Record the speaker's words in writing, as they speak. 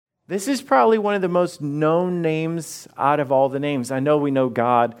This is probably one of the most known names out of all the names. I know we know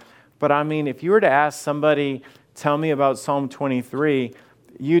God, but I mean, if you were to ask somebody, tell me about Psalm 23,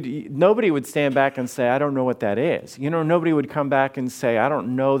 nobody would stand back and say, I don't know what that is. Nobody would come back and say, I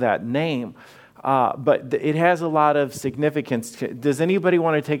don't know that name. But it has a lot of significance. Does anybody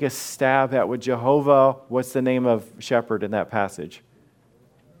want to take a stab at what Jehovah, what's the name of shepherd in that passage?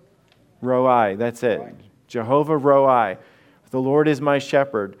 Rohi, that's it. Jehovah Rohi. The Lord is my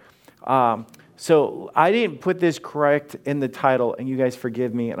shepherd. So I didn't put this correct in the title, and you guys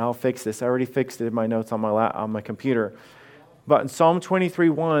forgive me, and I'll fix this. I already fixed it in my notes on my computer. But in Psalm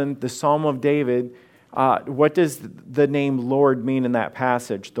 23:1, the Psalm of David, what does the name Lord mean in that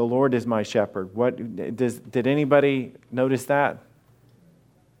passage? The Lord is my shepherd. Did anybody notice that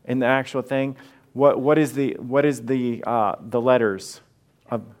in the actual thing? What is the letters?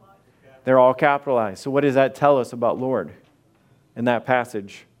 They're all capitalized. So what does that tell us about Lord in that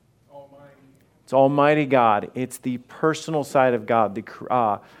passage? It's Almighty God. It's the personal side of God,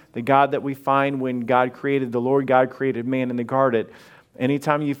 the God that we find when God created, the Lord God created man in the garden.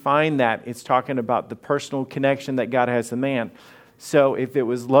 Anytime you find that, it's talking about the personal connection that God has to man. So if it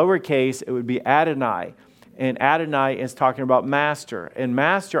was lowercase, it would be Adonai. And Adonai is talking about master. And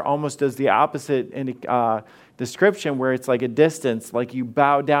master almost does the opposite in description, where it's like a distance, like you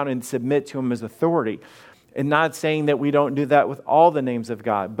bow down and submit to him as authority. And not saying that we don't do that with all the names of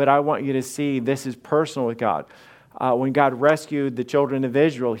God, but I want you to see this is personal with God. When God rescued the children of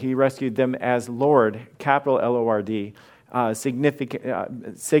Israel, he rescued them as Lord, capital Lord,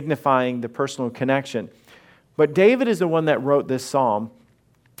 signifying the personal connection. But David is the one that wrote this psalm,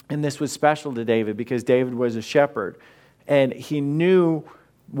 and this was special to David because David was a shepherd, and he knew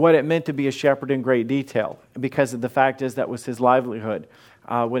what it meant to be a shepherd in great detail because of the fact is that was his livelihood.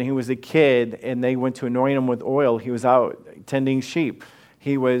 When he was a kid and they went to anoint him with oil, he was out tending sheep.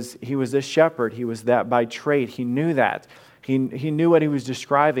 He was a shepherd. He was that by trade. He knew that. He knew what he was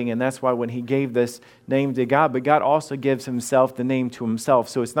describing, and that's why when he gave this name to God, but God also gives himself the name to himself.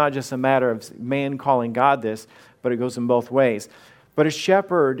 So it's not just a matter of man calling God this, but it goes in both ways. But a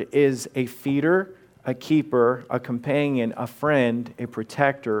shepherd is a feeder, a keeper, a companion, a friend, a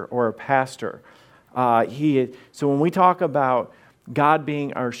protector, or a pastor. So when we talk about God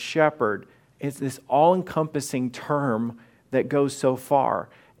being our shepherd, it's this all-encompassing term that goes so far.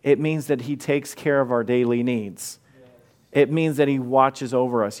 It means that he takes care of our daily needs. It means that he watches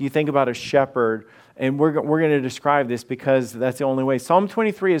over us. You think about a shepherd, and we're going to describe this because that's the only way. Psalm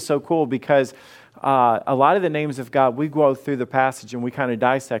 23 is so cool because a lot of the names of God, we go through the passage and we kind of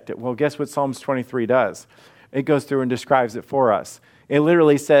dissect it. Well, guess what Psalms 23 does? It goes through and describes it for us. It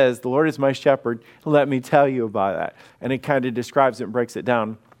literally says, the Lord is my shepherd, let me tell you about that. And it kind of describes it and breaks it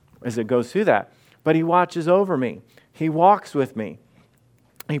down as it goes through that. But he watches over me. He walks with me.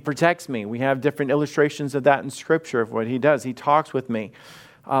 He protects me. We have different illustrations of that in Scripture of what he does. He talks with me.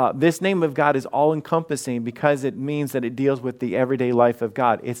 This name of God is all-encompassing because it means that it deals with the everyday life of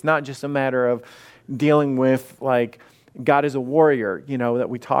God. It's not just a matter of dealing with, like, God is a warrior, that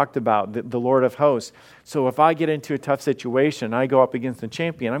we talked about, the Lord of hosts. So if I get into a tough situation, I go up against a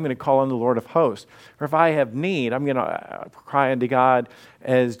champion, I'm going to call on the Lord of hosts. Or if I have need, I'm going to cry unto God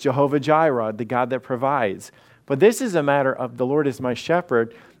as Jehovah Jireh, the God that provides. But this is a matter of the Lord is my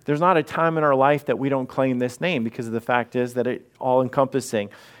shepherd. There's not a time in our life that we don't claim this name because of the fact is that it's all-encompassing.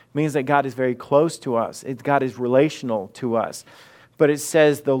 It means that God is very close to us. God is relational to us. But it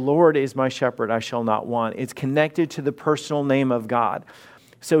says, the Lord is my shepherd, I shall not want. It's connected to the personal name of God.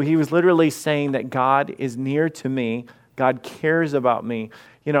 So he was literally saying that God is near to me. God cares about me.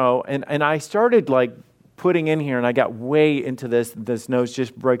 And I started putting in here, and I got way into this notes,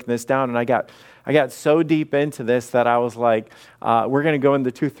 just breaking this down. And I got so deep into this that I was like, we're going to go into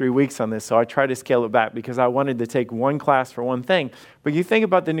 2-3 weeks on this. So I tried to scale it back because I wanted to take one class for one thing. But you think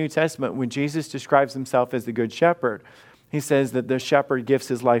about the New Testament, when Jesus describes himself as the good shepherd, he says that the shepherd gives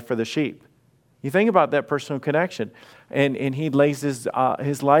his life for the sheep. You think about that personal connection. And he lays his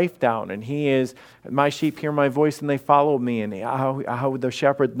life down. And he is, my sheep hear my voice and they follow me. And how the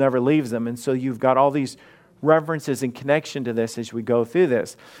shepherd never leaves them. And so you've got all these references and connection to this as we go through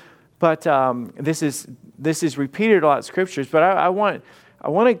this. But this is repeated a lot in scriptures. But I want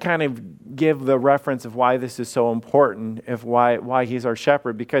to kind of give the reference of why this is so important, of why he's our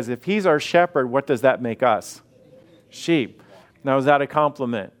shepherd. Because if he's our shepherd, what does that make us? Sheep. Now, is that a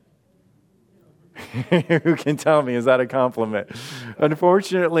compliment? Who can tell me, is that a compliment?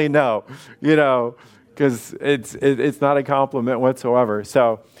 Unfortunately, no. Because it's not a compliment whatsoever.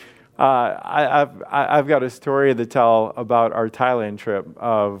 So I've got a story to tell about our Thailand trip.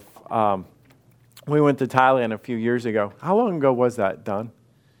 We went to Thailand a few years ago. How long ago was that, Don?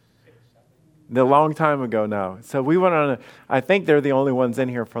 A long time ago now. So we went on I think they're the only ones in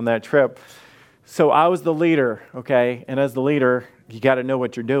here from that trip. So I was the leader, okay? And as the leader, you got to know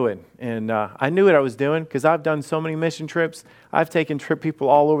what you're doing. And I knew what I was doing because I've done so many mission trips. I've taken people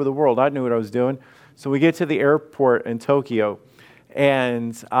all over the world. I knew what I was doing. So we get to the airport in Tokyo,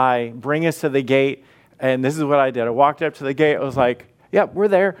 and I bring us to the gate, and this is what I did. I walked up to the gate. I was like, yep, we're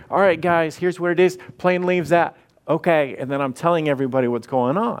there. All right, guys, here's where it is. Plane leaves at. Okay, and then I'm telling everybody what's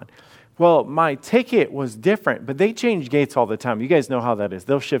going on. Well, my ticket was different, but they change gates all the time. You guys know how that is.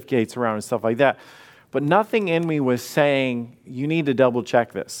 They'll shift gates around and stuff like that. But nothing in me was saying, you need to double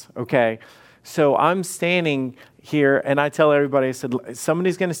check this, okay? So I'm standing here, and I tell everybody, I said,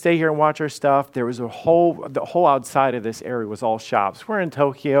 somebody's going to stay here and watch our stuff. There was the whole outside of this area was all shops. We're in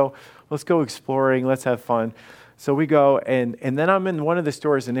Tokyo. Let's go exploring. Let's have fun. So we go, and then I'm in one of the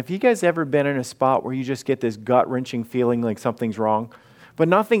stores, and if you guys ever been in a spot where you just get this gut-wrenching feeling like something's wrong, but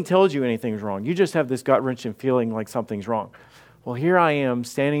nothing tells you anything's wrong. You just have this gut-wrenching feeling like something's wrong. Well, here I am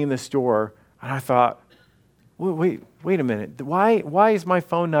standing in the store, and I thought, wait a minute. Why is my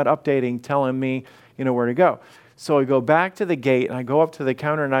phone not updating, telling me, where to go? So I go back to the gate, and I go up to the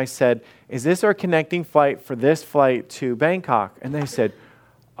counter, and I said, is this our connecting flight for this flight to Bangkok? And they said,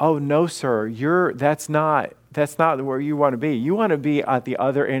 oh, no, sir. That's not where you want to be. You want to be at the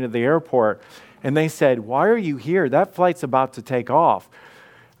other end of the airport. And they said, why are you here? That flight's about to take off.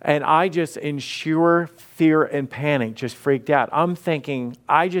 And I just, in sheer fear and panic, just freaked out. I'm thinking,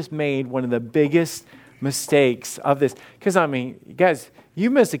 I just made one of the biggest mistakes of this. Because, guys, you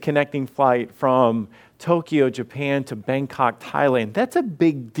miss a connecting flight from Tokyo, Japan to Bangkok, Thailand. That's a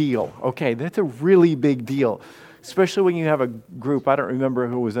big deal, okay? That's a really big deal, especially when you have a group. I don't remember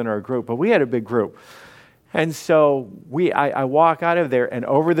who was in our group, but we had a big group. And so I walk out of there, and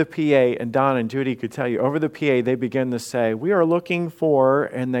over the PA, and Don and Judy could tell you, over the PA, they begin to say, we are looking for,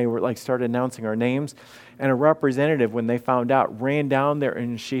 and they were started announcing our names. And a representative, when they found out, ran down there,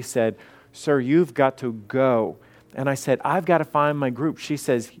 and she said, sir, you've got to go. And I said, I've got to find my group. She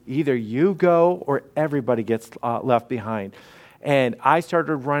says, either you go or everybody gets left behind. And I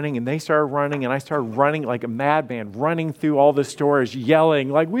started running, and they started running, and I started running like a madman, running through all the stores, yelling,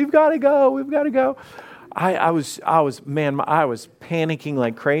 like, we've got to go, we've got to go. I was panicking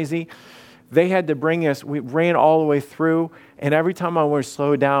like crazy. They had to bring us, we ran all the way through, and every time I would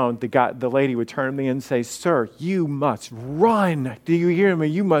slow down, the lady would turn to me and say, sir, you must run. Do you hear me?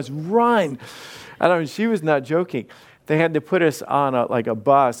 You must run. And she was not joking. They had to put us on a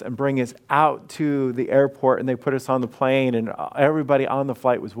bus and bring us out to the airport, and they put us on the plane, and everybody on the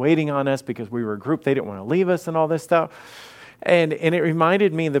flight was waiting on us because we were a group. They didn't want to leave us and all this stuff. And it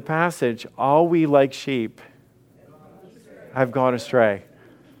reminded me of the passage, all we like sheep have gone astray.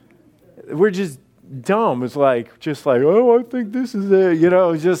 We're just dumb. It's just like, oh, I think this is it.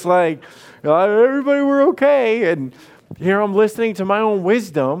 It's just like, everybody, we're okay. And here I'm listening to my own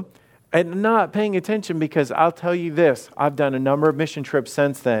wisdom and not paying attention, because I'll tell you this, I've done a number of mission trips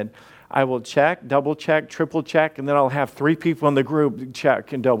since then. I will check, double check, triple check, and then I'll have 3 people in the group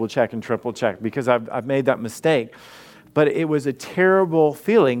check and double check and triple check because I've made that mistake. But it was a terrible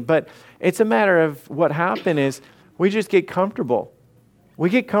feeling. But it's a matter of what happened is we just get comfortable. We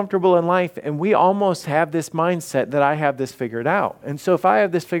get comfortable in life, and we almost have this mindset that I have this figured out. And so if I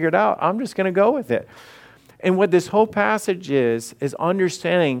have this figured out, I'm just going to go with it. And what this whole passage is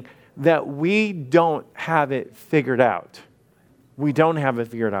understanding that we don't have it figured out. We don't have it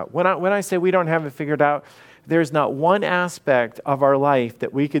figured out. When I say we don't have it figured out, there's not one aspect of our life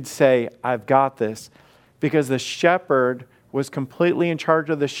that we could say, I've got this. Because the shepherd was completely in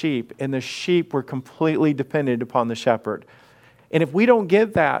charge of the sheep, and the sheep were completely dependent upon the shepherd. And if we don't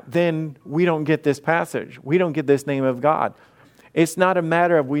get that, then we don't get this passage. We don't get this name of God. It's not a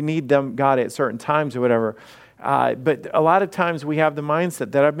matter of we need God at certain times or whatever. But a lot of times we have the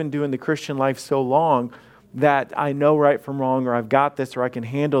mindset that I've been doing the Christian life so long that I know right from wrong, or I've got this, or I can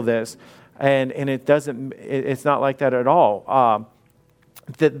handle this. And it's not like that at all.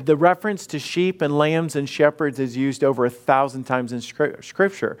 The reference to sheep and lambs and shepherds is used over 1,000 times in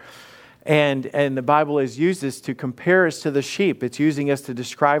Scripture. And the Bible is used this to compare us to the sheep. It's using us to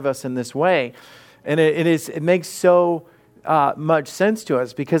describe us in this way. And it makes so much sense to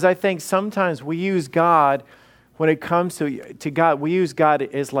us, because I think sometimes we use God, when it comes to God, we use God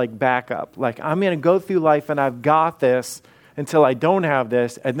as like backup. Like, I'm going to go through life and I've got this until I don't have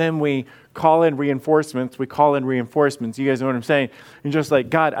this. And then we call in reinforcements. You guys know what I'm saying? You're just like,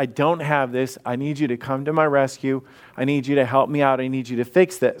 God, I don't have this. I need you to come to my rescue. I need you to help me out. I need you to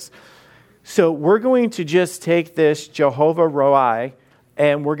fix this. So we're going to just take this Jehovah Rohi,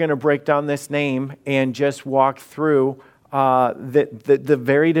 and we're going to break down this name and just walk through the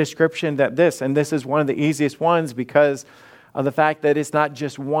very description that this is one of the easiest ones because of the fact that it's not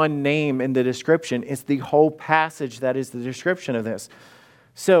just one name in the description, it's the whole passage that is the description of this.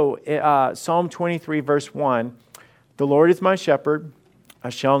 So Psalm 23 verse 1, the Lord is my shepherd, I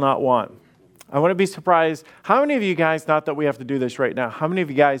shall not want. I want to be surprised. How many of you guys, not that we have to do this right now, how many of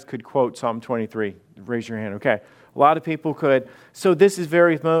you guys could quote Psalm 23? Raise your hand. Okay. A lot of people could. So this is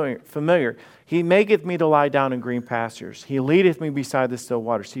very familiar. He maketh me to lie down in green pastures. He leadeth me beside the still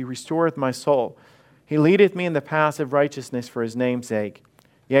waters. He restoreth my soul. He leadeth me in the paths of righteousness for his name's sake.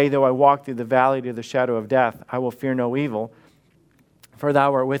 Yea, though I walk through the valley of the shadow of death, I will fear no evil, for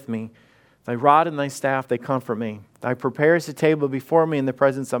thou art with me. Thy rod and thy staff, they comfort me. Thou preparest a table before me in the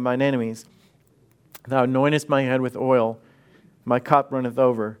presence of mine enemies. Thou anointest my head with oil. My cup runneth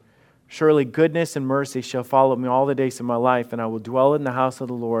over. Surely goodness and mercy shall follow me all the days of my life, and I will dwell in the house of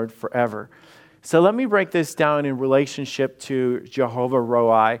the Lord forever. So let me break this down in relationship to Jehovah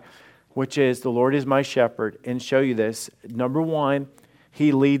Rohi, which is the Lord is my shepherd, and show you this. Number one,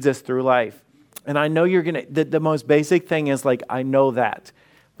 he leads us through life. And I know you're going to, the most basic thing is like, I know that.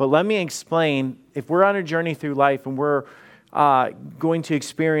 But let me explain, if we're on a journey through life and we're going to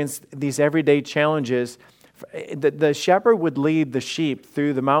experience these everyday challenges, the shepherd would lead the sheep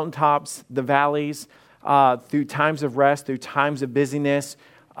through the mountaintops, the valleys, through times of rest, through times of busyness,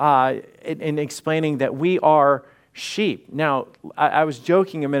 in explaining that we are sheep. Now, I was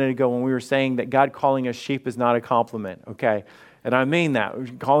joking a minute ago when we were saying that God calling us sheep is not a compliment, okay? And I mean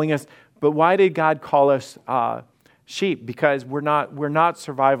that, calling us, but why did God call us sheep? Because we're not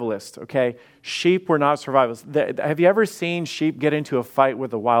survivalists, okay? Sheep, we're not survivalists. Have you ever seen sheep get into a fight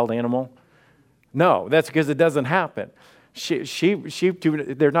with a wild animal? No, that's because it doesn't happen. Sheep,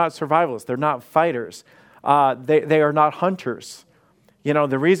 they're not survivalists. They're not fighters. They are not hunters. You know,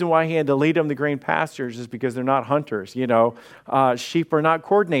 the reason why he had to lead them to green pastures is because they're not hunters. You know, sheep are not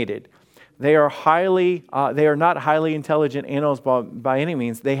coordinated. They are not highly intelligent animals by any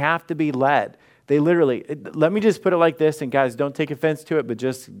means. They have to be led. They literally, let me just put it like this, and guys, don't take offense to it, but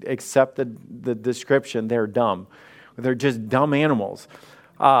just accept the description. They're dumb. They're just dumb animals.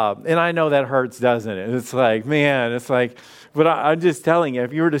 And I know that hurts, doesn't it? It's like, man, but I'm just telling you,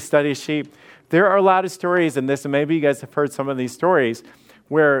 if you were to study sheep, there are a lot of stories in this, and maybe you guys have heard some of these stories,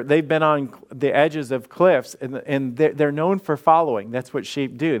 where they've been on the edges of cliffs, and they're known for following. That's what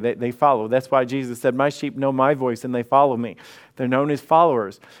sheep do. They follow. That's why Jesus said, my sheep know my voice, and they follow me. They're known as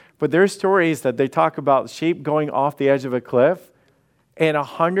followers. But there's stories that they talk about sheep going off the edge of a cliff, and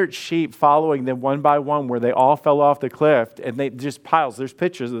 100 sheep following them one by one, where they all fell off the cliff, and they just piles. There's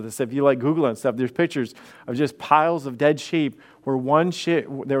pictures of this. If you like Google and stuff, there's pictures of just piles of dead sheep, where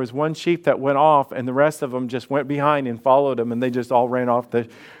there was one sheep that went off, and the rest of them just went behind and followed them, and they just all ran off the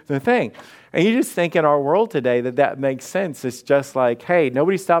thing. And you just think in our world today that makes sense. It's just like, hey,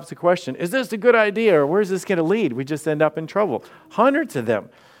 nobody stops to question, is this a good idea, or where's this going to lead? We just end up in trouble. Hundreds of them.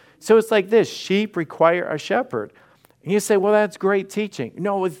 So it's like this: sheep require a shepherd. And you say, well, that's great teaching.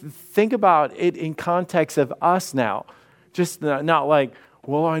 No, think about it in context of us now. Just not like,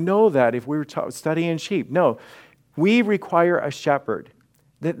 well, I know that if we were studying sheep. No, we require a shepherd.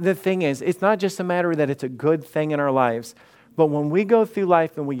 The thing is, it's not just a matter that it's a good thing in our lives, but when we go through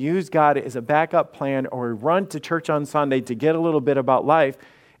life and we use God as a backup plan, or we run to church on Sunday to get a little bit about life,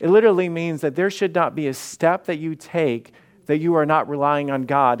 it literally means that there should not be a step that you take that you are not relying on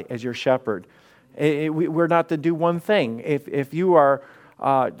God as your shepherd. We're not to do one thing. If you are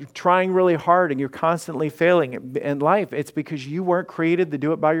trying really hard and you're constantly failing in life, it's because you weren't created to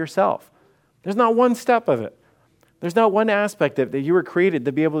do it by yourself. There's not one step of it. There's not one aspect of it that you were created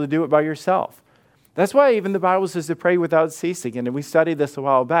to be able to do it by yourself. That's why even the Bible says to pray without ceasing. And we studied this a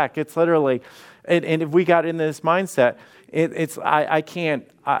while back. It's literally, and if we got into this mindset, I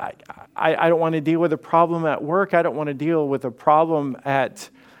don't want to deal with a problem at work. I don't want to deal with a problem at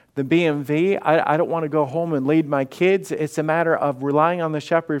the BMV. I don't want to go home and lead my kids. It's a matter of relying on the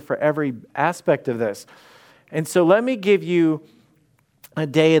shepherd for every aspect of this. And so let me give you a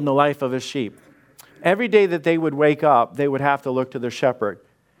day in the life of a sheep. Every day that they would wake up, they would have to look to their shepherd.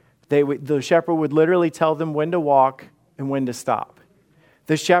 The shepherd would literally tell them when to walk and when to stop.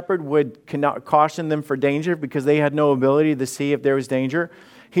 The shepherd would caution them for danger because they had no ability to see if there was danger.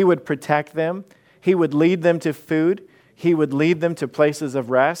 He would protect them. He would lead them to food. He would lead them to places of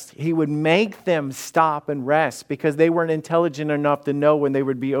rest. He would make them stop and rest because they weren't intelligent enough to know when they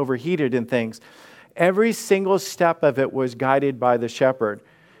would be overheated and things. Every single step of it was guided by the shepherd.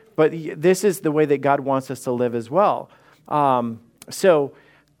 But this is the way that God wants us to live as well.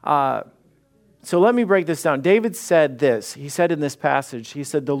 So let me break this down. David said this. He said in this passage, he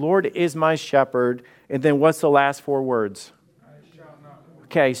said, the Lord is my shepherd. And then what's the last 4 words? I shall not want.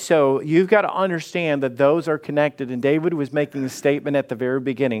 Okay, so you've got to understand that those are connected. And David was making a statement at the very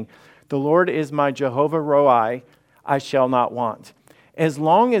beginning. The Lord is my Jehovah Rohi. I shall not want. As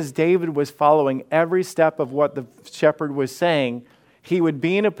long as David was following every step of what the shepherd was saying, he would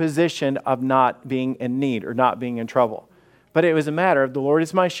be in a position of not being in need or not being in trouble. But it was a matter of the Lord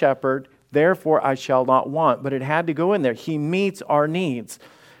is my shepherd, therefore I shall not want. But it had to go in there. He meets our needs.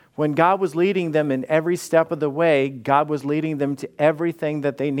 When God was leading them in every step of the way, God was leading them to everything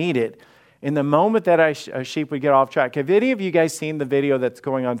that they needed. In the moment that a sheep would get off track, have any of you guys seen the video that's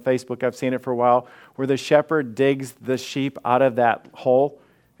going on Facebook? I've seen it for a while, where the shepherd digs the sheep out of that hole.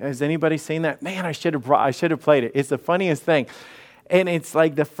 Has anybody seen that? Man, I should have played it. It's the funniest thing. And it's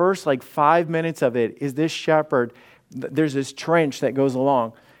like the first 5 minutes of it is this shepherd, there's this trench that goes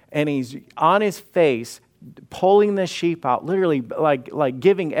along, and he's on his face pulling the sheep out, literally like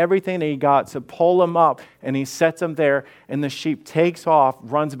giving everything that he got to pull them up, and he sets them there, and the sheep takes off,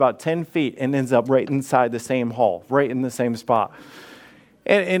 runs about 10 feet, and ends up right inside the same hole, right in the same spot.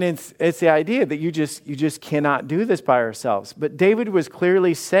 And it's the idea that you just cannot do this by ourselves. But David was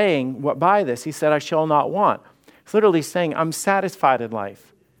clearly saying by this. He said, I shall not want. He's literally saying, I'm satisfied in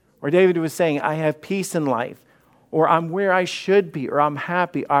life. Or David was saying, I have peace in life. Or I'm where I should be. Or I'm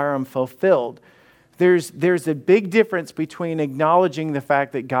happy. Or I'm fulfilled. There's a big difference between acknowledging the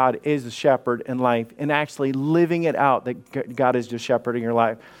fact that God is a shepherd in life and actually living it out that God is just shepherding your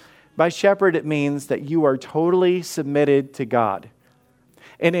life. By shepherd, it means that you are totally submitted to God.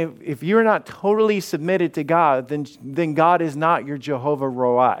 And if you're not totally submitted to God, then God is not your Jehovah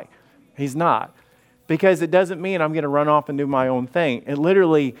Rohi. He's not. Because it doesn't mean I'm going to run off and do my own thing. It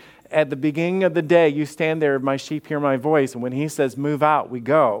literally, at the beginning of the day, you stand there, my sheep hear my voice. And when he says, move out, we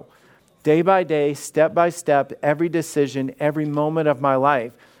go. Day by day, step by step, every decision, every moment of my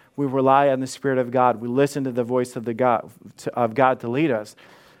life, we rely on the Spirit of God. We listen to the voice of God to lead us.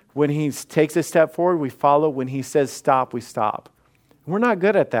 When he takes a step forward, we follow. When he says stop, we stop. We're not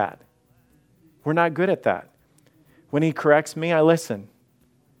good at that. We're not good at that. When he corrects me, I listen.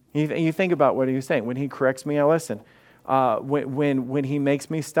 You think about what he was saying. When he corrects me, I listen. When he makes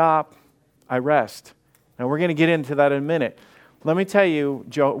me stop, I rest. Now, we're going to get into that in a minute. Let me tell you,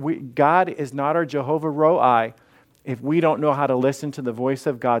 God is not our Jehovah Rohi if we don't know how to listen to the voice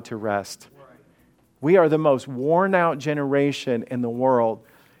of God to rest. We are the most worn out generation in the world.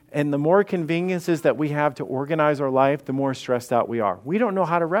 And the more conveniences that we have to organize our life, the more stressed out we are. We don't know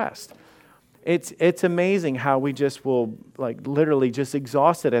how to rest. It's amazing how we just will literally just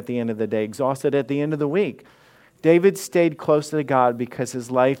exhausted at the end of the day, exhausted at the end of the week. David stayed close to God because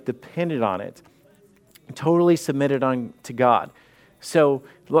his life depended on it. Totally submitted on to God. So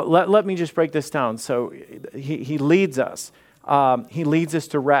let me just break this down. So he leads us. He leads us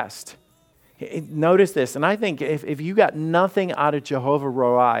to rest. Notice this, and I think if you got nothing out of Jehovah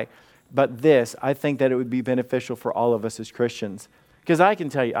Rohi but this, I think that it would be beneficial for all of us as Christians. Because I can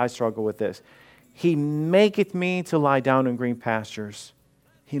tell you, I struggle with this. He maketh me to lie down in green pastures.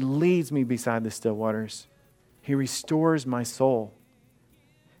 He leads me beside the still waters. He restores my soul.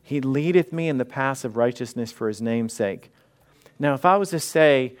 He leadeth me in the paths of righteousness for his name's sake. Now, if I was to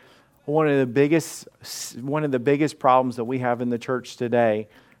say one of the biggest problems that we have in the church today,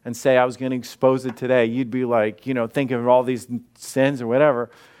 and say I was going to expose it today, you'd be like, thinking of all these sins or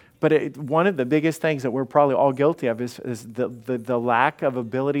whatever. But one of the biggest things that we're probably all guilty of is the lack of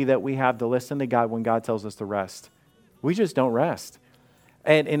ability that we have to listen to God when God tells us to rest. We just don't rest.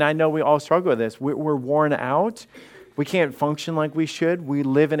 And I know we all struggle with this. We're worn out. We can't function like we should. We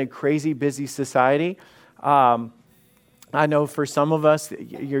live in a crazy busy society. I know for some of us,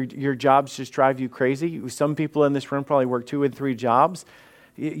 your jobs just drive you crazy. Some people in this room probably work 2 and 3 jobs.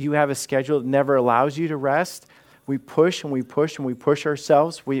 You have a schedule that never allows you to rest. We push and we push and we push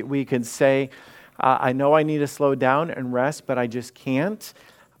ourselves. We can say, I know I need to slow down and rest, but I just can't.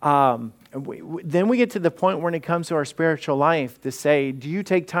 Then we get to the point when it comes to our spiritual life to say, do you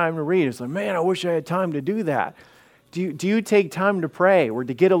take time to read? It's like, man, I wish I had time to do that. Do you take time to pray or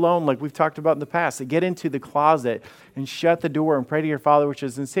to get alone like we've talked about in the past, to get into the closet and shut the door and pray to your Father which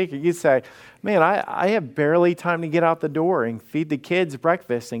is in secret? You say, man, I have barely time to get out the door and feed the kids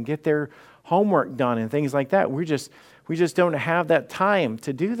breakfast and get their homework done and things like that. We just don't have that time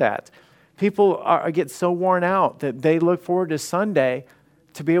to do that. People get so worn out that they look forward to Sunday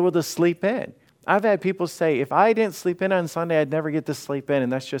to be able to sleep in. I've had people say, if I didn't sleep in on Sunday, I'd never get to sleep in,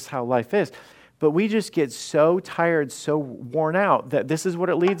 and that's just how life is. But we just get so tired, so worn out that this is what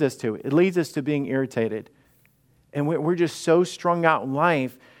it leads us to. It leads us to being irritated. And we're just so strung out in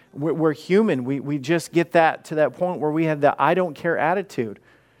life We're human. We just get that to that point where we have the I don't care attitude.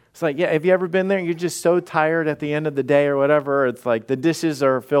 It's like, yeah, have you ever been there? You're just so tired at the end of the day or whatever. It's like the dishes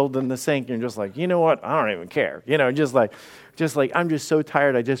are filled in the sink. And you're just like, you know what? I don't even care. Just like I'm just so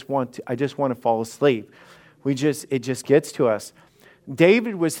tired. I just want to fall asleep. It just gets to us.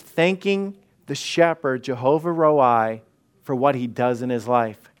 David was thanking the shepherd, Jehovah Rohi, for what he does in his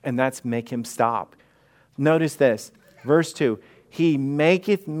life. And that's make him stop. Notice this, verse 2. He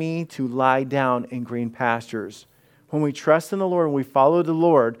maketh me to lie down in green pastures. When we trust in the Lord and we follow the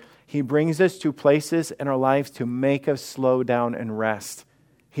Lord, He brings us to places in our lives to make us slow down and rest.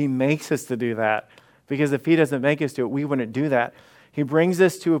 He makes us to do that. Because if He doesn't make us do it, we wouldn't do that. He brings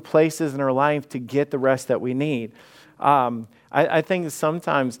us to places in our life to get the rest that we need. I think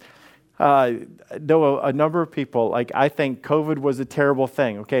sometimes, though a number of people, I think COVID was a terrible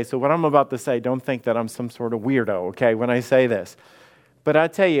thing. Okay, so what I'm about to say, don't think that I'm some sort of weirdo, okay, when I say this. But I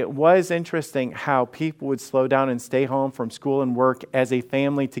tell you, it was interesting how people would slow down and stay home from school and work as a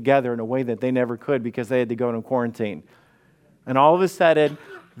family together in a way that they never could because they had to go into quarantine. And all of a sudden,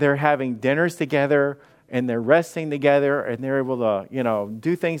 they're having dinners together and they're resting together and they're able to,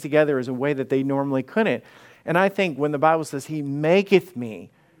 do things together as a way that they normally couldn't. And I think when the Bible says, He maketh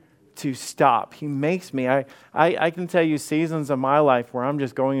me to stop. He makes me. I can tell you seasons of my life where I'm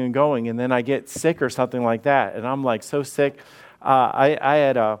just going and then I get sick or something like that. And I'm like so sick. I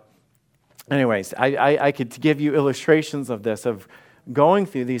could give you illustrations of this, of going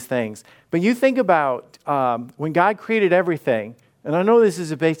through these things. But you think about when God created everything, and I know this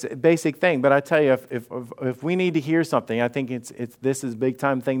is a basic thing, but I tell you, if we need to hear something, I think this is a big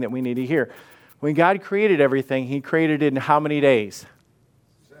time thing that we need to hear. When God created everything, He created it in how many days?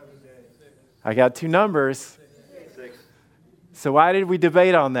 7 days. I got 2 numbers. 6. So why did we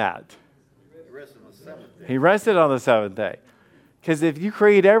debate on that? He rested on the 7th day. He rested on the 7th day. Because if you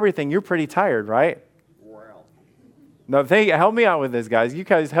create everything, you're pretty tired, right? Wore out. No, help me out with this, guys. You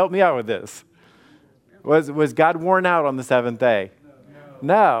guys help me out with this. Was God worn out on the 7th day?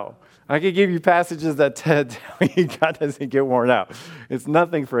 No. I could give you passages that tell you God doesn't get worn out. It's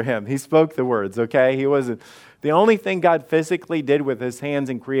nothing for Him. He spoke the words, okay? He wasn't. The only thing God physically did with His hands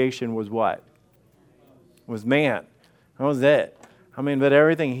in creation was what? Was man. That was it. But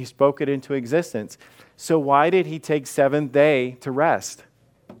everything, He spoke it into existence. So why did He take 7th day to rest?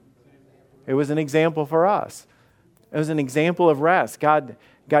 It was an example for us. It was an example of rest. God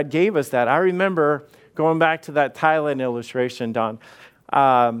gave us that. I remember going back to that Thailand illustration, Don.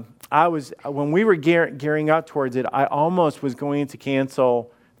 When we were gearing up towards it, I almost was going to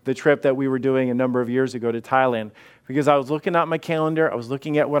cancel the trip that we were doing a number of years ago to Thailand because I was looking at my calendar. I was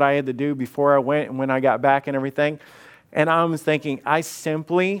looking at what I had to do before I went and when I got back and everything. And I was thinking, I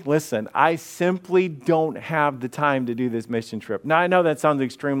simply don't have the time to do this mission trip. Now, I know that sounds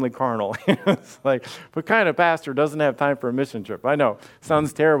extremely carnal. It's like, what kind of pastor doesn't have time for a mission trip? I know,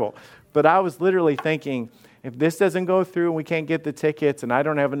 sounds terrible. But I was literally thinking, if this doesn't go through and we can't get the tickets and I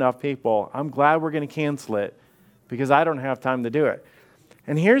don't have enough people, I'm glad we're going to cancel it because I don't have time to do it.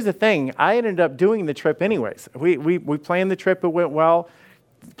 And here's the thing. I ended up doing the trip anyways. We planned the trip. It went well.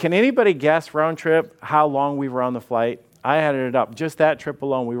 Can anybody guess round trip how long we were on the flight? I added it up. Just that trip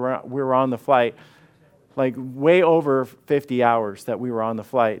alone, we were on the flight like way over 50 hours that we were on the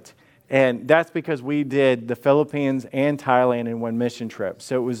flight. And that's because we did the Philippines and Thailand in one mission trip.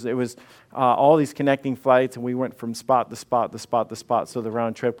 So it was all these connecting flights, and we went from spot to spot to spot to spot. So the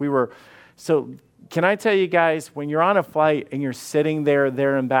round trip, so can I tell you guys, when you're on a flight and you're sitting there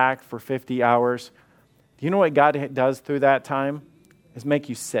and back for 50 hours, do you know what God does through that time? Is make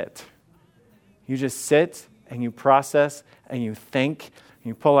you sit. You just sit and you process and you think and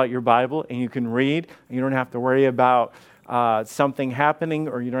you pull out your Bible and you can read. And you don't have to worry about something happening,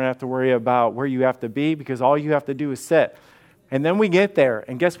 or you don't have to worry about where you have to be, because all you have to do is sit. And then we get there,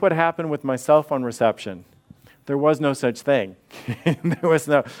 and guess what happened with my cell phone reception? There was no such thing.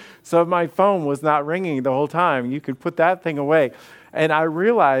 So my phone was not ringing the whole time. You could put that thing away. And I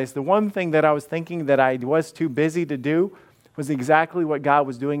realized the one thing that I was thinking that I was too busy to do was exactly what God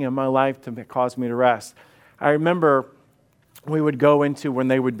was doing in my life to cause me to rest. I remember we would go into when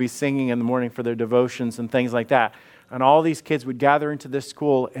they would be singing in the morning for their devotions and things like that. And all these kids would gather into this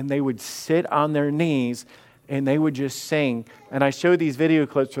school and they would sit on their knees and they would just sing. And I showed these video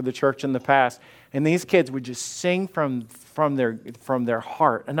clips for the church in the past. And these kids would just sing from their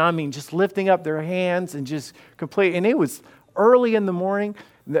heart. And I mean, just lifting up their hands and just complete. And it was early in the morning.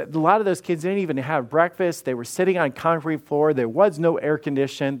 A lot of those kids didn't even have breakfast. They were sitting on concrete floor. There was no air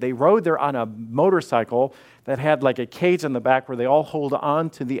condition. They rode there on a motorcycle that had like a cage in the back where they all hold on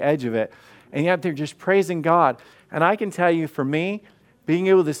to the edge of it. And yet they're just praising God. And I can tell you, for me, being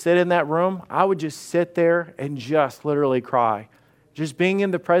able to sit in that room, I would just sit there and just literally cry. Just being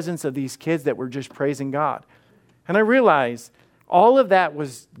in the presence of these kids that were just praising God. And I realized all of that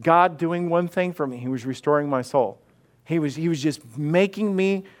was God doing one thing for me. He was restoring my soul. He was just making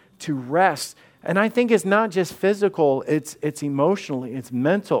me to rest. And I think it's not just physical, it's emotionally, it's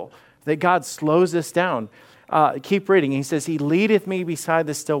mental, that God slows us down. Keep reading. He says, He leadeth me beside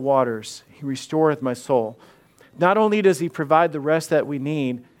the still waters. He restoreth my soul. Not only does He provide the rest that we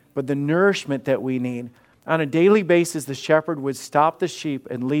need, but the nourishment that we need. On a daily basis, the shepherd would stop the sheep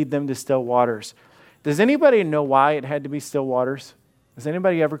and lead them to still waters. Does anybody know why it had to be still waters? Has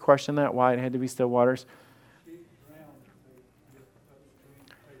anybody ever questioned that, why it had to be still waters?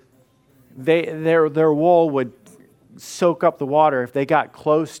 Their wool would soak up the water if they got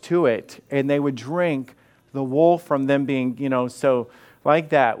close to it, and they would drink the wool from them being, so like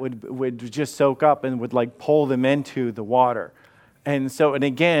that would just soak up and would like pull them into the water. And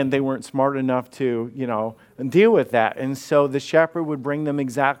again, they weren't smart enough to, deal with that. And so the shepherd would bring them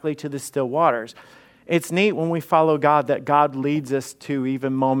exactly to the still waters. It's neat when we follow God that God leads us to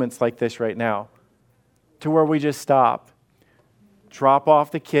even moments like this right now, to where we just stop, drop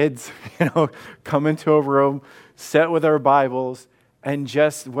off the kids, come into a room, sit with our Bibles, and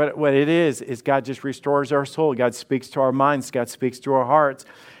just what it is God just restores our soul. God speaks to our minds. God speaks to our hearts.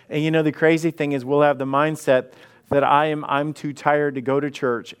 And the crazy thing is we'll have the mindset that I'm too tired to go to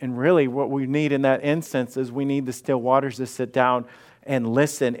church. And really what we need in that instance is we need the still waters to sit down and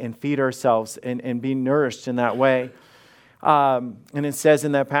listen and feed ourselves and be nourished in that way. And it says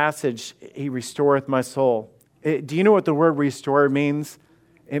in that passage, He restoreth my soul. Do you know what the word restore means?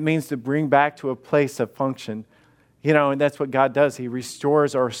 It means to bring back to a place of function. And that's what God does. He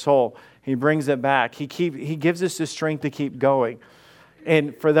restores our soul. He brings it back. He gives us the strength to keep going.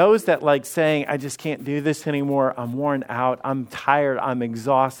 And for those that like saying, I just can't do this anymore, I'm worn out, I'm tired, I'm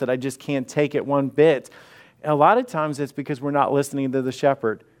exhausted, I just can't take it one bit. A lot of times it's because we're not listening to the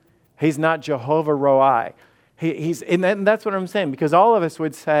shepherd. He's not Jehovah Rohi. And that's what I'm saying, because all of us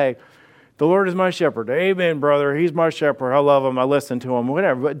would say, the Lord is my shepherd. Amen, brother. He's my shepherd. I love Him. I listen to Him.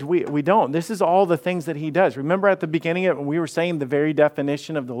 Whatever. But we don't. This is all the things that He does. Remember at the beginning of it, when we were saying the very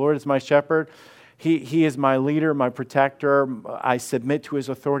definition of the Lord is my shepherd? He is my leader, my protector. I submit to His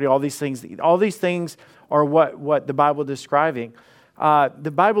authority. All these things are what the Bible is describing.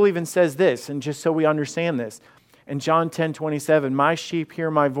 The Bible even says this, and just so we understand this, in John 10:27, my sheep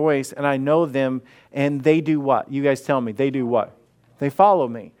hear my voice, and I know them, and they do what? You guys tell me. They do what? They follow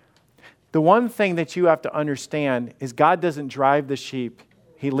me. The one thing that you have to understand is God doesn't drive the sheep.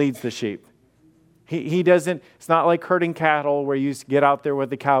 He leads the sheep. He doesn't, it's not like herding cattle where you get out there with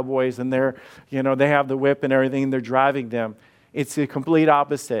the cowboys and they're, they have the whip and everything and they're driving them. It's the complete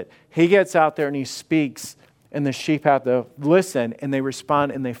opposite. He gets out there and He speaks and the sheep have to listen and they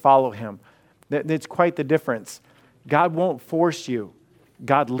respond and they follow Him. That's quite the difference. God won't force you.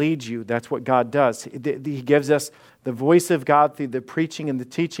 God leads you. That's what God does. He gives us the voice of God through the preaching and the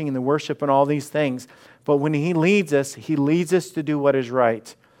teaching and the worship and all these things. But when He leads us to do what is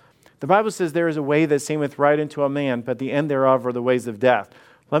right. The Bible says there is a way that seemeth right unto a man, but the end thereof are the ways of death.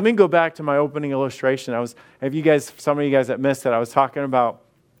 Let me go back to my opening illustration. Some of you guys that missed it, I was talking about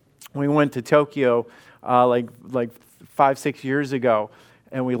we went to Tokyo like 5-6 years ago,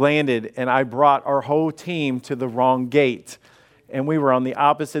 and we landed, and I brought our whole team to the wrong gate. And we were on the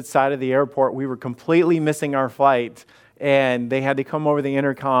opposite side of the airport. We were completely missing our flight. And they had to come over the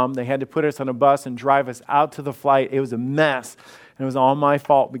intercom. They had to put us on a bus and drive us out to the flight. It was a mess. And it was all my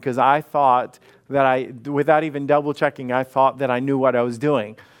fault because I thought that without even double checking, I thought that I knew what I was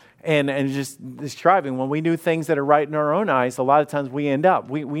doing. And just this driving, when we do things that are right in our own eyes, a lot of times we end up.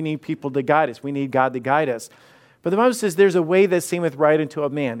 We need people to guide us. We need God to guide us. But the Bible says there's a way that seemeth right unto a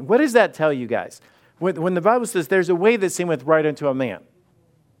man. What does that tell you guys? When the Bible says there's a way that seemeth right unto a man.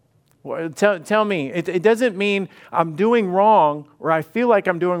 Well, tell me, it doesn't mean I'm doing wrong or I feel like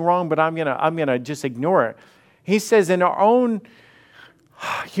I'm doing wrong, but I'm gonna just ignore it. He says in our own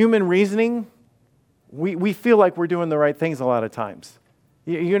human reasoning, we feel like we're doing the right things a lot of times.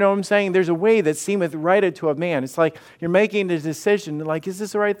 You know what I'm saying? There's a way that seemeth right unto a man. It's like you're making a decision, like, is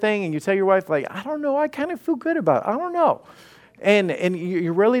this the right thing? And you tell your wife, like, I don't know, I kind of feel good about it. I don't know. And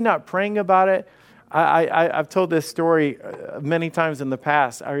you're really not praying about it. I've told this story many times in the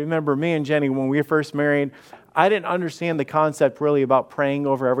past. I remember me and Jenny, when we were first married, I didn't understand the concept really about praying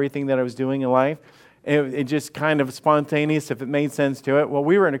over everything that I was doing in life. It just kind of spontaneous if it made sense to it. Well,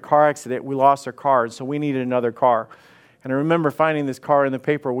 we were in a car accident. We lost our car, so we needed another car. And I remember finding this car in the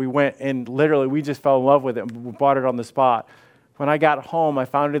paper. We went and literally we just fell in love with it and we bought it on the spot. When I got home, I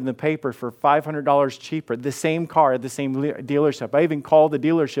found it in the paper for $500 cheaper. The same car at the same dealership. I even called the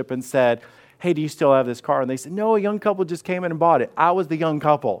dealership and said, hey, do you still have this car? And they said, no, a young couple just came in and bought it. I was the young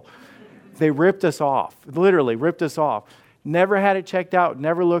couple. They ripped us off, literally ripped us off. Never had it checked out,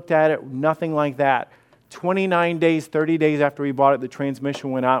 never looked at it, nothing like that. 29 days, 30 days after we bought it, the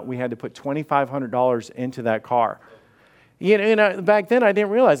transmission went out. We had to put $2,500 into that car. Back then, I didn't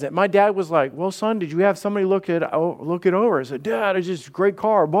realize it. My dad was like, well, son, did you have somebody look it over? I said, Dad, it's just a great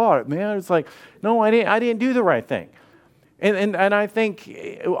car. I bought it, man. It's like, no, I didn't do the right thing. And I think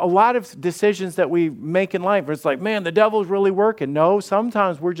a lot of decisions that we make in life, it's like, man, the devil's really working. No,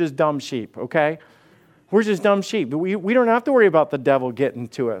 sometimes we're just dumb sheep, okay? We're just dumb sheep. We don't have to worry about the devil getting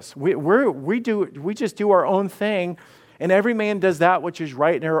to us. We just do our own thing, and every man does that which is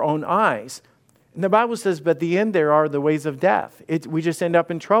right in our own eyes. And the Bible says, but at the end there are the ways of death. We just end up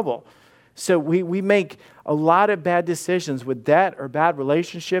in trouble. So we make a lot of bad decisions with debt or bad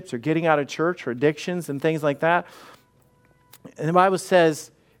relationships or getting out of church or addictions and things like that. And the Bible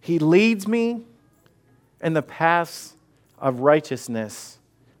says, He leads me in the paths of righteousness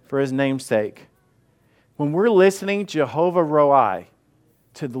for His name's sake. When we're listening to Jehovah Rohi,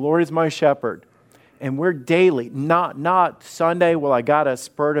 to the Lord is my shepherd, and we're daily, not Sunday, well, I got a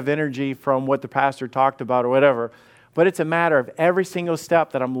spurt of energy from what the pastor talked about or whatever, but it's a matter of every single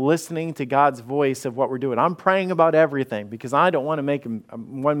step that I'm listening to God's voice of what we're doing. I'm praying about everything because I don't want to make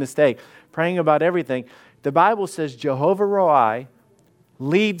one mistake. Praying about everything. The Bible says Jehovah Rohi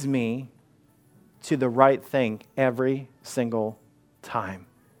leads me to the right thing every single time.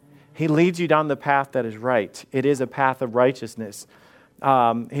 He leads you down the path that is right. It is a path of righteousness.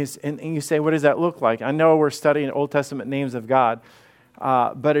 And you say, what does that look like? I know we're studying Old Testament names of God,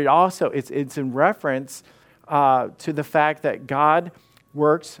 but it's in reference to the fact that God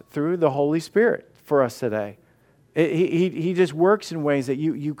works through the Holy Spirit for us today. He just works in ways that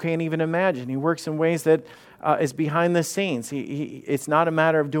you can't even imagine. He works in ways that is behind the scenes. It's not a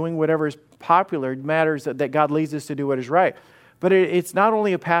matter of doing whatever is popular. It matters that God leads us to do what is right. But it's not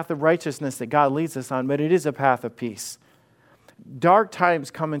only a path of righteousness that God leads us on, but it is a path of peace. Dark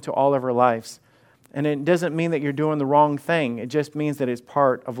times come into all of our lives. And it doesn't mean that you're doing the wrong thing. It just means that it's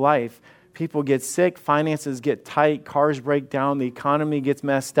part of life. People get sick, finances get tight, cars break down, the economy gets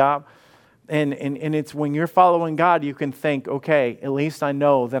messed up. And it's when you're following God, you can think, okay, at least I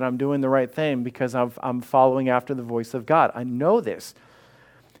know that I'm doing the right thing because I'm following after the voice of God. I know this.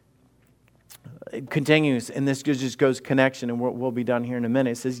 It continues, and this just goes connection, and we'll be done here in a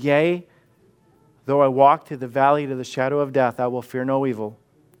minute. It says, yea, though I walk through the valley to the shadow of death, I will fear no evil.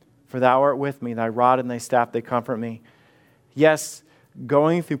 For thou art with me, thy rod and thy staff, they comfort me. Yes,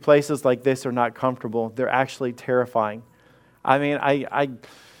 going through places like this are not comfortable. They're actually terrifying. I mean,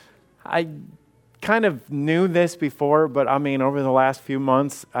 I kind of knew this before, but I mean, over the last few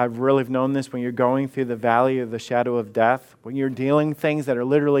months, I've really known this when you're going through the valley of the shadow of death, when you're dealing things that are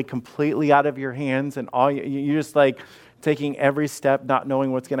literally completely out of your hands, and you're just like taking every step, not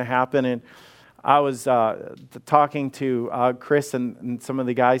knowing what's going to happen. And I was talking to Chris and some of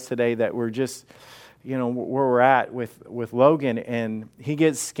the guys today that were just, where we're at with Logan, and he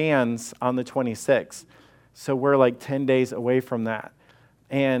gets scans on the 26th. So we're like 10 days away from that.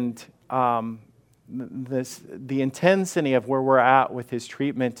 And the intensity of where we're at with his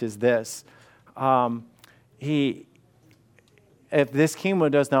treatment is this. If this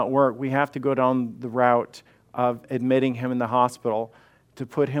chemo does not work, we have to go down the route of admitting him in the hospital to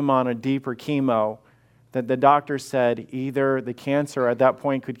put him on a deeper chemo that the doctor said either the cancer at that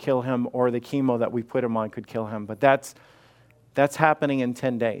point could kill him or the chemo that we put him on could kill him. But that's happening in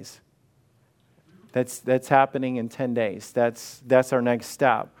 10 days. That's happening in 10 days. That's our next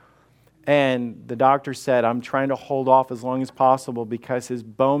step. And the doctor said, I'm trying to hold off as long as possible because his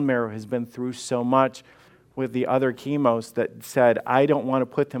bone marrow has been through so much with the other chemos that said, I don't want to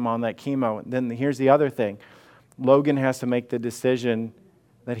put him on that chemo. And then here's the other thing. Logan has to make the decision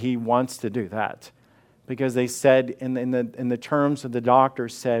that he wants to do that. Because they said, in the terms of the doctor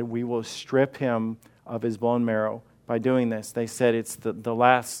said, we will strip him of his bone marrow by doing this. They said it's the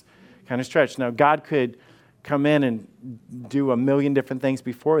last kind of stretch. Now, God could come in and do a million different things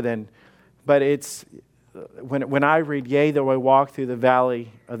before then, but it's when I read, yea, though I walk through the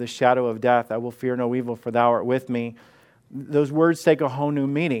valley of the shadow of death, I will fear no evil, for thou art with me. Those words take a whole new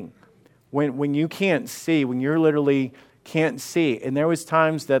meaning. When you can't see, when you're literally can't see, and there was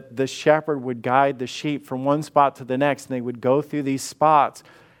times that the shepherd would guide the sheep from one spot to the next, and they would go through these spots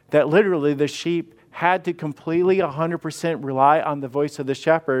that literally the sheep had to completely 100% rely on the voice of the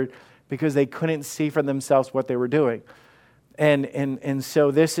shepherd because they couldn't see for themselves what they were doing. And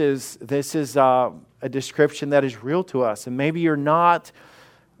so this is a description that is real to us. And maybe you're not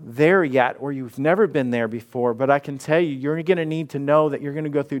there yet, or you've never been there before, but I can tell you, you're going to need to know that you're going to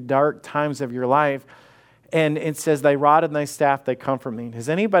go through dark times of your life. And it says, thy rod and thy staff, they comfort me. Has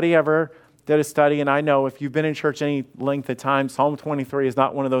anybody ever did a study? And I know if you've been in church any length of time, Psalm 23 is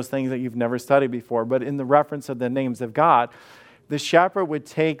not one of those things that you've never studied before, but in the reference of the names of God, the shepherd would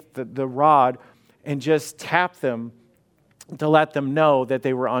take the rod and just tap them to let them know that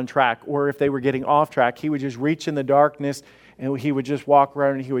they were on track. Or if they were getting off track, he would just reach in the darkness and he would just walk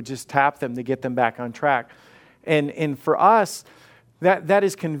around and he would just tap them to get them back on track. And for us, that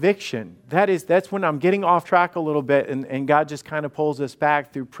is conviction. That's when I'm getting off track a little bit and God just kind of pulls us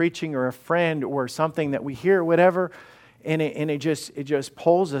back through preaching or a friend or something that we hear, whatever, and it just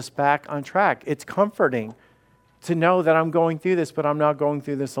pulls us back on track. It's comforting to know that I'm going through this, but I'm not going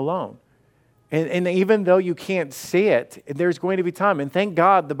through this alone. And even though you can't see it, there's going to be time. And thank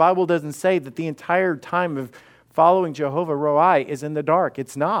God the Bible doesn't say that the entire time of following Jehovah Rohi is in the dark.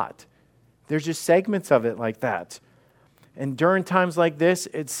 It's not. There's just segments of it like that. And during times like this,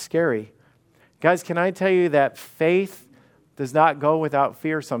 it's scary. Guys, can I tell you that faith does not go without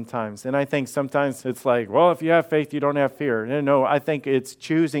fear sometimes? And I think sometimes it's like, well, if you have faith, you don't have fear. No, I think it's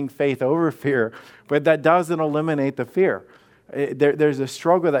choosing faith over fear, but that doesn't eliminate the fear. There's a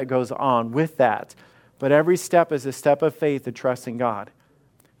struggle that goes on with that. But every step is a step of faith to trust in God.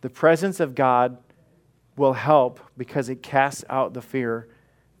 The presence of God will help because it casts out the fear.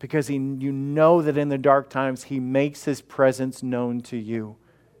 Because you know that in the dark times, He makes His presence known to you.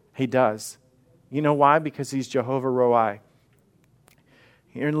 He does. You know why? Because He's Jehovah Rohi.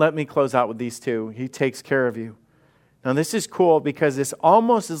 Here, and let me close out with these two. He takes care of you. Now this is cool because this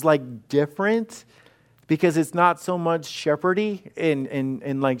almost is like different because it's not so much shepherdy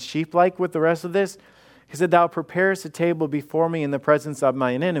and like sheep-like with the rest of this. He said, thou preparest a table before me in the presence of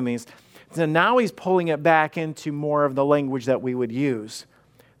mine enemies. So now he's pulling it back into more of the language that we would use.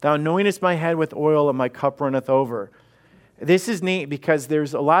 Thou anointest my head with oil and my cup runneth over. This is neat because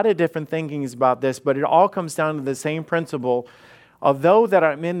there's a lot of different thinkings about this, but it all comes down to the same principle. Although that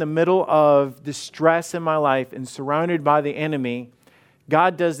I'm in the middle of distress in my life and surrounded by the enemy,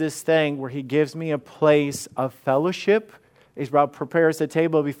 God does this thing where He gives me a place of fellowship. He's about prepares a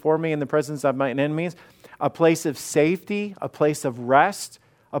table before me in the presence of my enemies, a place of safety, a place of rest,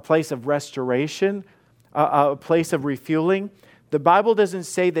 a place of restoration, a place of refueling. The Bible doesn't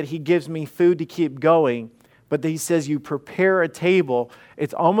say that He gives me food to keep going, but He says you prepare a table.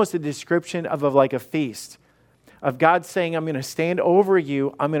 It's almost a description of like a feast. Of God saying, I'm going to stand over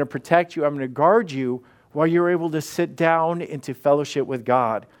you, I'm going to protect you, I'm going to guard you while you're able to sit down into fellowship with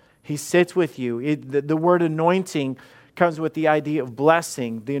God. He sits with you. The word anointing comes with the idea of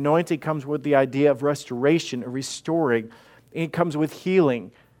blessing. The anointing comes with the idea of restoration, or restoring. It comes with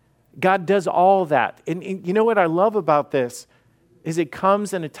healing. God does all that. And you know what I love about this is it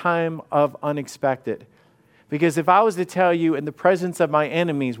comes in a time of unexpected. Because if I was to tell you in the presence of my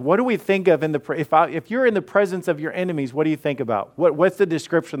enemies, what do we think of if you're in the presence of your enemies, what do you think about? What's the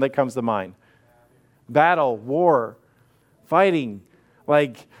description that comes to mind? Battle, war, fighting,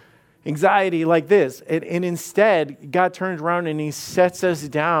 like anxiety, like this. And instead, God turns around and He sets us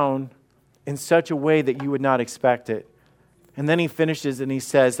down in such a way that you would not expect it. And then He finishes and He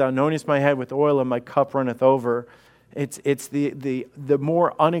says, thou anointest my head with oil and my cup runneth over. It's the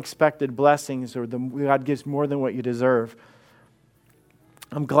more unexpected blessings, or God gives more than what you deserve.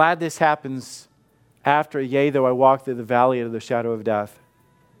 I'm glad this happens after, yea, though I walk through the valley of the shadow of death.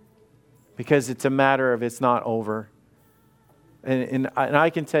 Because it's a matter of it's not over. And I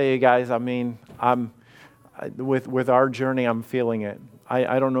can tell you guys, I mean, with our journey, I'm feeling it.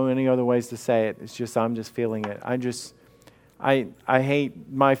 I don't know any other ways to say it. It's just, I'm just feeling it. I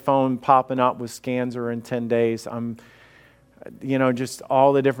hate my phone popping up with scans or in 10 days. Just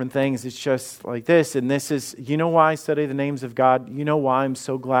all the different things. It's just like this. And this is, you know why I study the names of God? You know why I'm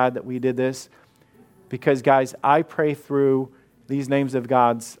so glad that we did this? Because, guys, I pray through these names of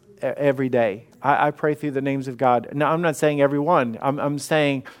God's every day. I pray through the names of God. Now, I'm not saying every one. I'm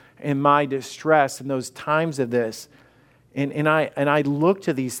saying in my distress in those times of this. And I look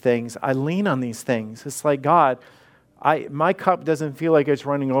to these things. I lean on these things. It's like, God, my cup doesn't feel like it's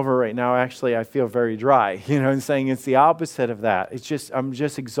running over right now. Actually, I feel very dry. I'm saying it's the opposite of that. I'm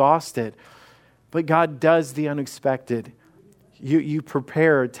just exhausted. But God does the unexpected. You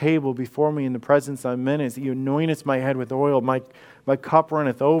prepare a table before me in the presence of my enemies. You anointest my head with oil. My cup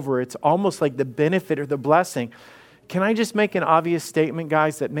runneth over. It's almost like the benefit or the blessing. Can I just make an obvious statement,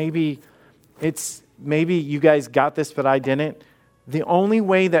 guys, that maybe you guys got this, but I didn't? The only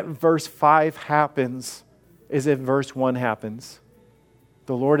way that verse 5 happens is if verse 1 happens.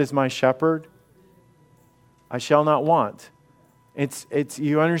 The Lord is my shepherd. I shall not want. It's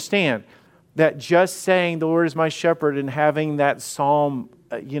you understand that just saying the Lord is my shepherd and having that psalm,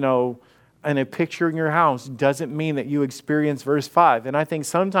 and a picture in your house doesn't mean that you experience verse 5. And I think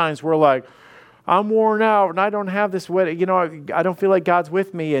sometimes we're like, I'm worn out and I don't have this way. I don't feel like God's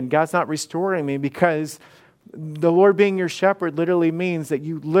with me and God's not restoring me, because the Lord being your shepherd literally means that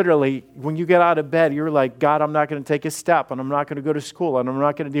you literally, when you get out of bed, you're like, God, I'm not going to take a step, and I'm not going to go to school, and I'm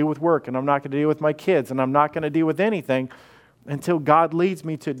not going to deal with work, and I'm not going to deal with my kids, and I'm not going to deal with anything until God leads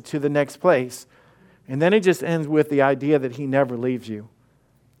me to the next place. And then it just ends with the idea that He never leaves you.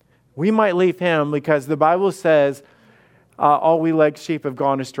 We might leave Him because the Bible says, all we like sheep have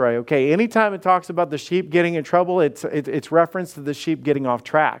gone astray. Okay, anytime it talks about the sheep getting in trouble, it's reference to the sheep getting off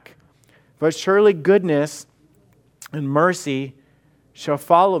track. But surely goodness and mercy shall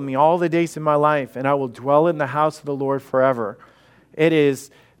follow me all the days of my life, and I will dwell in the house of the Lord forever. It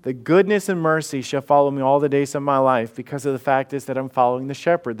is the goodness and mercy shall follow me all the days of my life, because of the fact is that I'm following the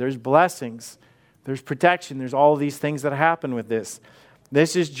shepherd. There's blessings, there's protection, there's all of these things that happen with this.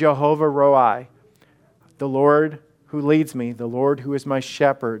 This is Jehovah Rohi, the Lord who leads me, the Lord who is my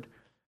shepherd.